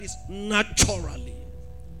is naturally.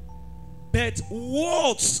 But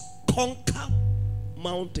words conquer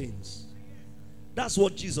mountains. That's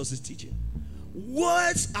what Jesus is teaching.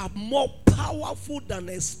 Words are more powerful than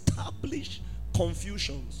established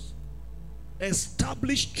confusions,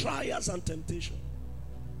 established trials and temptation.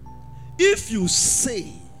 If you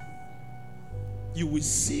say, you will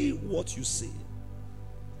see what you say.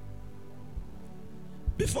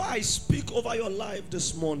 Before I speak over your life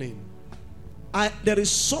this morning, there is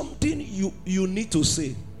something you need to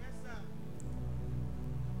say.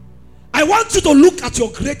 I want you to look at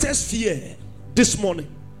your greatest fear this morning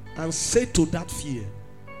and say to that fear,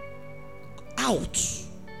 out,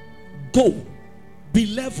 go, be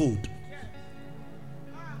leveled.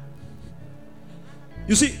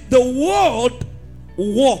 You see, the word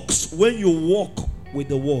works when you walk with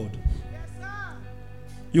the word.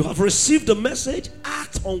 You have received the message,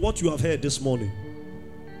 act on what you have heard this morning.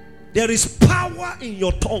 There is power in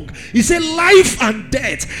your tongue. He said life and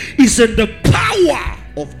death is in the power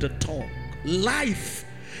of the tongue. Life.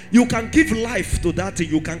 You can give life to that thing.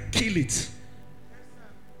 You can kill it.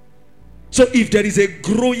 So if there is a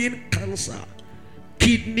growing cancer,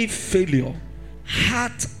 kidney failure,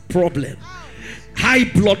 heart problem, high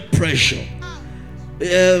blood pressure,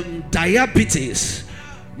 diabetes,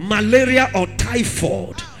 malaria or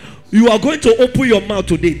typhoid, you are going to open your mouth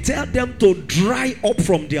today. Tell them to dry up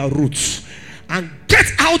from their roots and get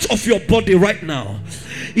out of your body right now.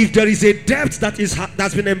 If there is a debt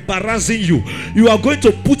that's been embarrassing you, you are going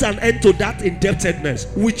to put an end to that indebtedness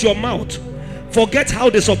with your mouth. Forget how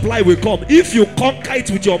the supply will come. If you conquer it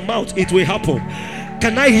with your mouth, it will happen.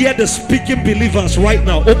 Can I hear the speaking believers right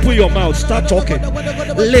now? Open your mouth, start talking.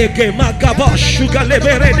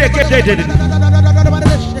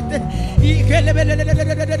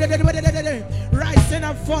 Rising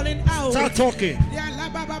and falling out. Start talking.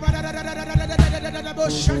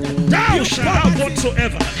 Thou shalt have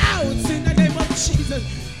whatsoever. Out in the name of Jesus.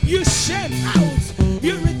 You shame out.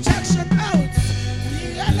 You rejection out.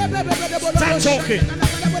 Start talking.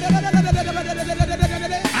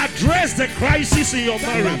 Address the crisis in your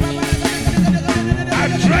marriage.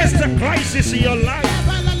 Address the crisis in your life.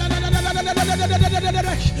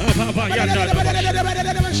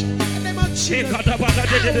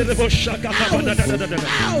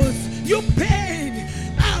 Out. You pain.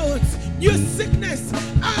 Out. You sickness.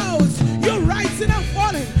 Out. You rising and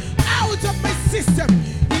falling. Out of my system.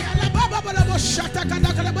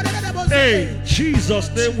 Hey, Jesus'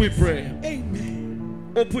 name we pray.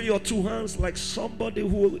 Amen. Open your two hands like somebody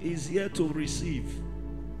who is here to receive.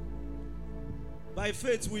 By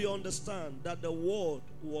faith we understand that the world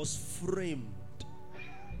was framed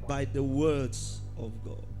by the words of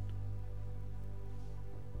God.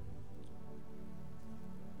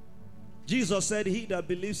 Jesus said, he that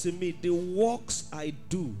believes in me, the works I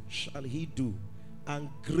do shall he do, and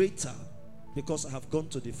greater, because I have gone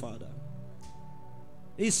to the Father.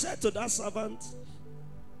 He said to that servant,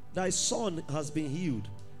 thy son has been healed.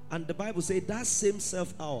 And the Bible says that same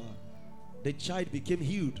self hour, the child became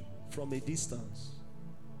healed from a distance.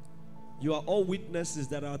 You are all witnesses.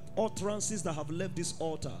 There are utterances that have left this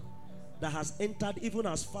altar that has entered even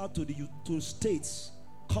as far to states,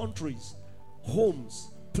 countries,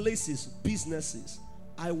 homes, places, businesses.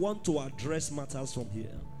 I want to address matters from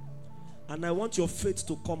here. And I want your faith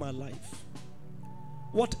to come alive.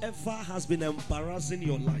 Whatever has been embarrassing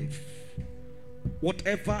your life,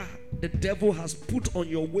 whatever the devil has put on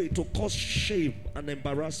your way to cause shame and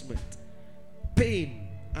embarrassment, pain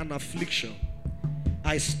and affliction,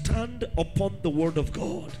 I stand upon the word of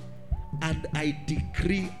God and I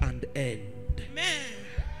decree an end. Amen.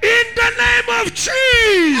 In the name of Jesus.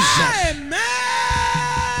 Amen.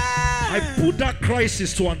 I put that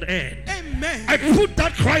crisis to an end. Amen. I put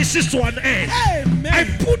that crisis to an end. Amen. I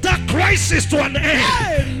put that crisis to an end.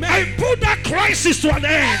 Amen. I put that crisis to an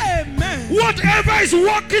end. Amen. Whatever is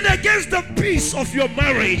working against the peace of your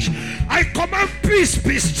marriage, I command peace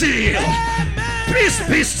be still. Amen. Peace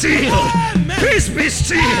be still. Amen. Peace be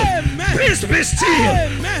still. Amen. Peace be still.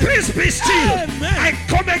 Amen. Peace be still. Amen. I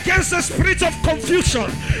come against the spirit of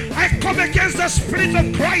confusion. I come against the spirit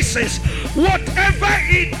of crisis. Whatever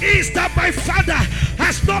it is that my Father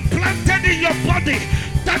has not planted in your body,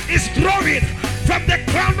 that is growing from the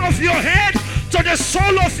crown of your head to the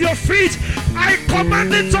sole of your feet, I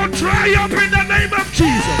command it to dry up in the name of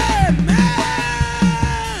Jesus. Amen.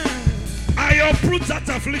 I uproot that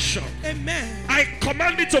affliction. Amen. I I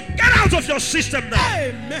command it to get out of your system now.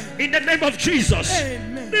 Amen. In the name of Jesus.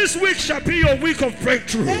 Amen. This week shall be your week of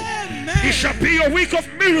breakthrough. Amen. It shall be your week of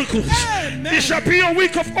miracles. Amen. It shall be your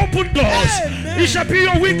week of open doors. Amen. It shall be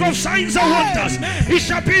your week of signs and wonders. Amen. It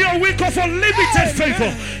shall be your week of unlimited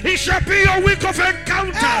favor. It shall be your week of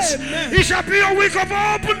encounters. Amen. It shall be your week of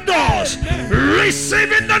open doors.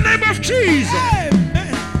 Receive in the name of Jesus. Amen.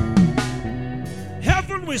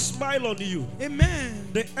 Heaven will smile on you. Amen.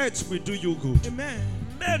 The earth will do you good. Amen.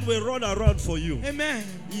 Men will run around for you. Amen.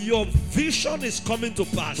 Your vision is coming to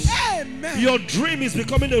pass. Amen. Your dream is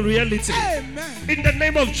becoming a reality. Amen. In the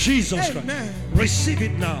name of Jesus Christ. Amen. Receive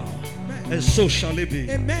it now. And so shall it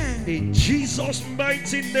be. Amen. In Jesus'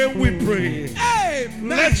 mighty name we pray. Amen.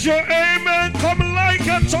 Let your amen come like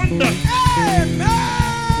a thunder. Amen.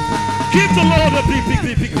 Give the Lord a big, big,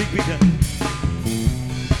 big, big, big, big hand.